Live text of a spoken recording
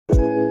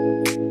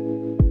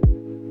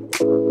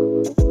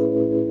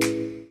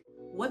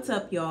What's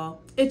up,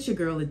 y'all? It's your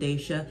girl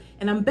Adasha,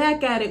 and I'm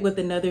back at it with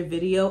another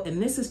video, and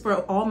this is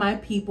for all my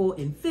people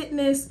in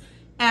fitness,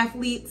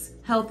 athletes,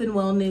 health and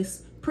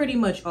wellness, pretty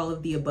much all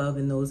of the above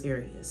in those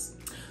areas.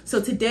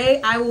 So today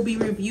I will be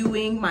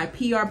reviewing my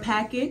PR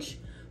package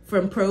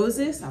from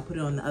Prozis. I'll put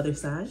it on the other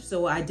side.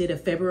 So I did a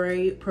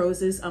February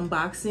Prozis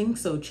unboxing,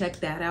 so check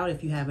that out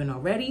if you haven't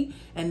already.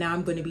 And now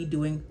I'm going to be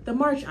doing the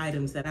March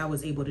items that I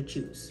was able to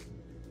choose.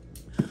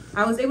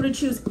 I was able to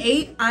choose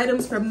 8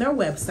 items from their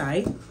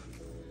website.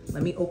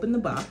 Let me open the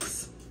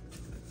box.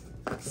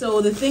 So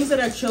the things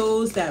that I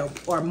chose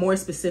that are more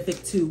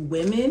specific to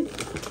women,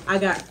 I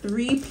got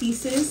 3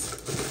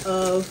 pieces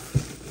of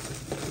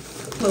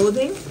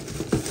clothing.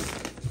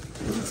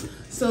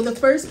 So the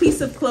first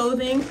piece of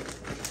clothing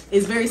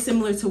is very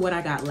similar to what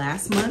I got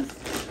last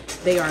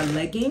month. They are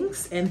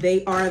leggings, and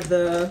they are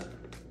the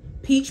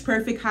Peach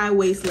Perfect high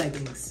waist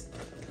leggings.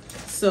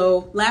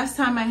 So last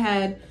time I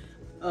had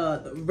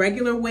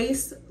regular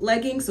waist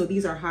leggings, so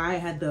these are high. I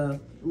had the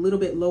little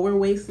bit lower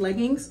waist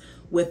leggings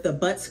with the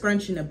butt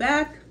scrunch in the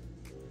back.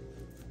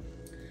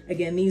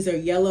 Again, these are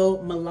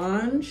yellow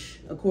Melange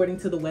according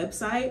to the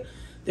website.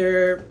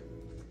 They're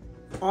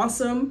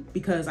awesome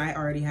because I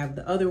already have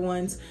the other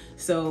ones.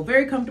 So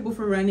very comfortable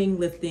for running,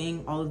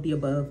 lifting, all of the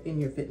above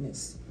in your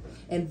fitness.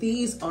 And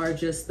these are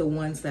just the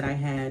ones that I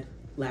had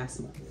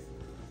last month.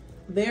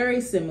 Very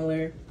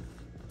similar,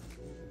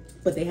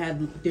 but they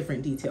have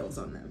different details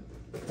on them.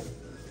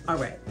 All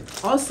right,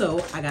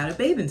 also I got a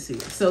bathing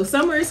suit. So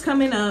summer is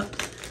coming up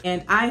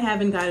and I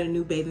haven't got a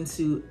new bathing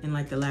suit in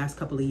like the last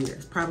couple of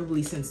years,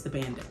 probably since the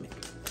pandemic.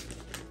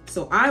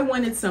 So I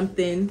wanted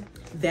something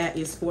that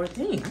is for,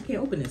 dang, I can't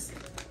open this.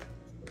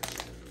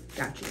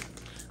 Gotcha.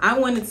 I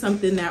wanted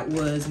something that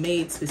was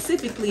made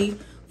specifically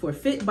for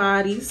fit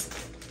bodies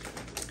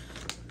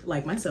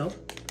like myself.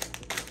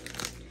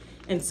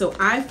 And so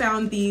I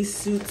found these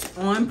suits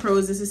on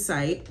Prozis'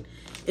 site.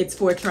 It's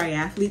for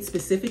triathletes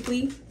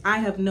specifically. I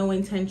have no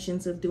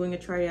intentions of doing a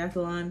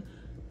triathlon.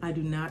 I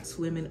do not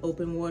swim in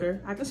open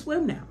water. I can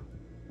swim now,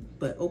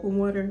 but open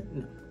water,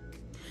 no.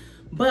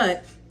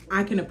 But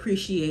I can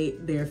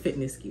appreciate their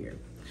fitness gear.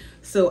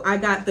 So I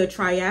got the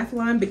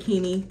Triathlon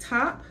bikini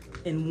top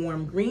in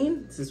warm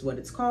green. This is what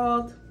it's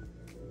called.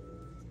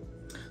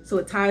 So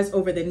it ties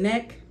over the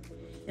neck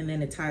and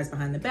then it ties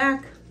behind the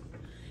back.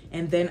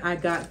 And then I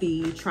got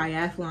the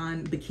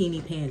Triathlon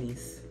bikini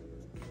panties.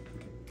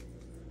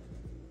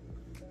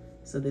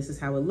 So this is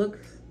how it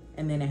looks.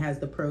 And then it has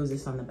the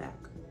Prozis on the back.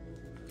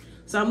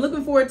 So I'm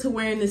looking forward to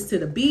wearing this to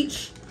the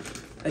beach.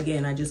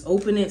 Again, I just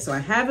opened it, so I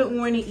haven't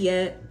worn it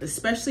yet,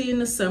 especially in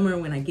the summer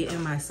when I get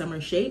in my summer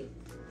shape,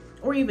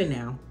 or even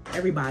now,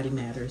 everybody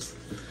matters.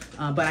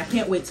 But I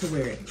can't wait to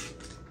wear it.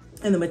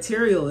 And the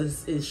material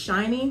is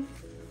shiny,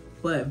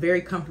 but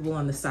very comfortable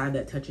on the side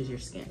that touches your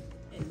skin.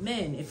 And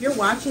men, if you're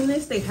watching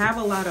this, they have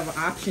a lot of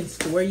options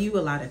for you,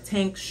 a lot of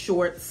tanks,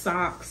 shorts,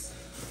 socks.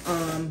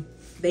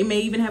 They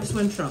may even have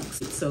swim trunks.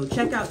 So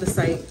check out the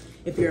site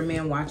if you're a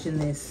man watching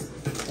this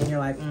and you're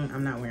like,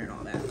 I'm not wearing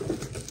all that.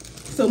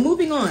 So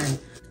moving on,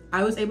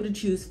 I was able to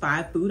choose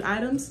 5 food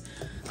items.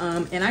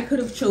 And I could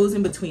have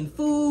chosen between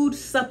food,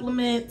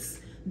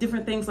 supplements,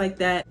 different things like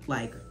that,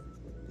 like,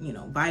 you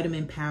know,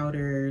 vitamin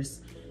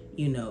powders,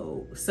 you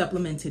know,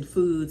 supplemented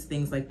foods,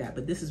 things like that.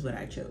 But this is what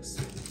I chose.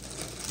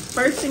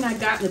 First thing I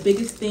got, the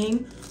biggest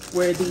thing,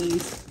 were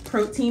these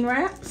protein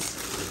wraps.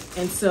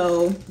 And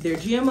so they're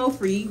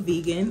GMO-free,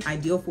 vegan,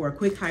 ideal for a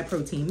quick high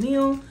protein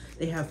meal.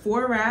 They have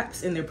 4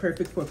 wraps and they're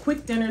perfect for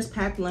quick dinners,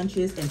 packed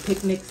lunches, and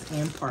picnics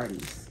and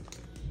parties.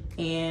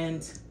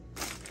 And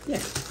yeah,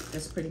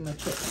 that's pretty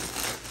much it.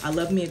 I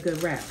love me a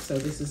good wrap, so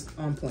this is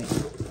on point.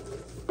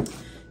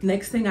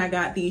 Next thing, I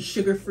got these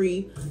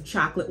sugar-free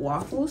chocolate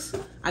waffles.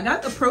 I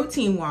got the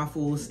protein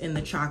waffles in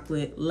the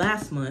chocolate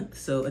last month.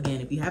 So again,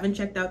 if you haven't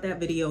checked out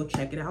that video,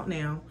 check it out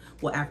now.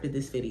 Well, after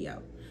this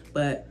video.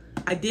 But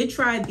I did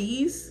try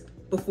these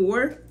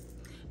before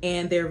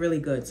and they're really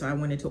good. So I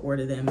wanted to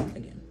order them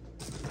again.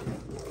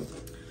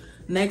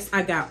 Next,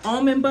 I got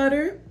almond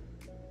butter.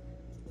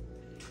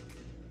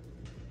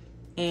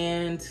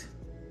 And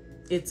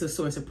it's a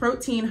source of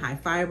protein, high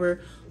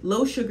fiber,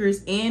 low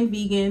sugars, and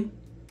vegan.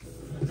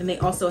 And they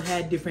also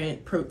had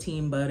different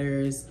protein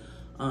butters,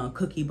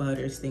 cookie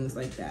butters, things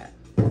like that.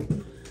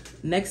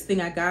 Next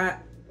thing I got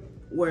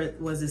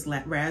was this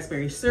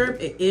raspberry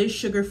syrup. It is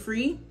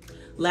sugar-free.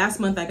 Last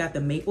month I got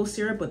the maple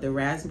syrup, but the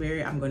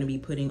raspberry I'm going to be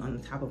putting on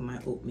the top of my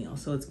oatmeal.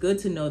 So it's good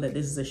to know that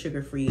this is a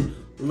sugar-free,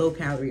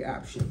 low-calorie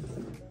option.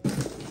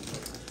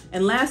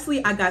 And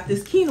lastly, I got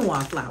this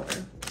quinoa flour.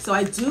 So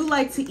I do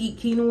like to eat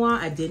quinoa.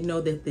 I didn't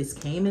know that this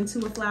came into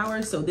a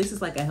flour. So this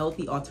is like a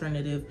healthy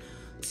alternative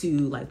to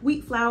like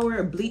wheat flour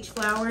or bleach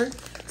flour.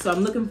 So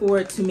I'm looking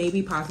forward to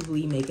maybe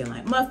possibly making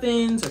like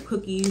muffins or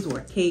cookies or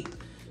a cake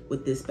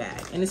with this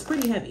bag. And it's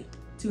pretty heavy,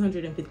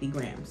 250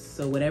 grams.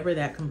 So whatever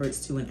that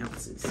converts to in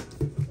ounces.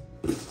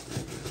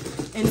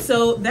 And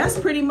so that's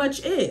pretty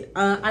much it.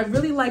 I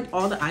really liked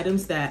all the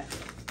items that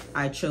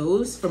I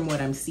chose from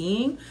what I'm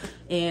seeing,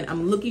 and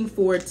I'm looking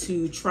forward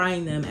to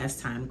trying them as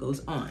time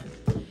goes on.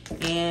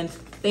 And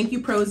Thank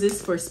you,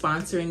 Prozis, for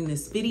sponsoring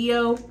this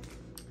video.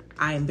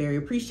 I am very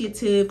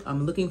appreciative.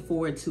 I'm looking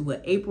forward to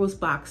what April's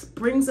box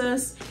brings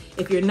us.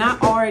 If you're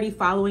not already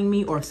following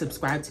me or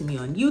subscribed to me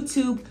on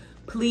YouTube,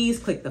 please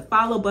click the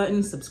follow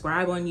button,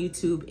 subscribe on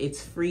YouTube.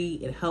 It's free.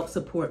 It helps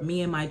support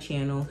me and my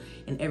channel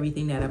and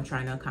everything that I'm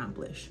trying to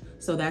accomplish.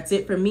 So that's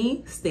it for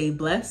me. Stay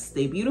blessed,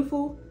 stay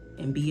beautiful,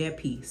 and be at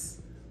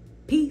peace.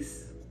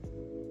 Peace.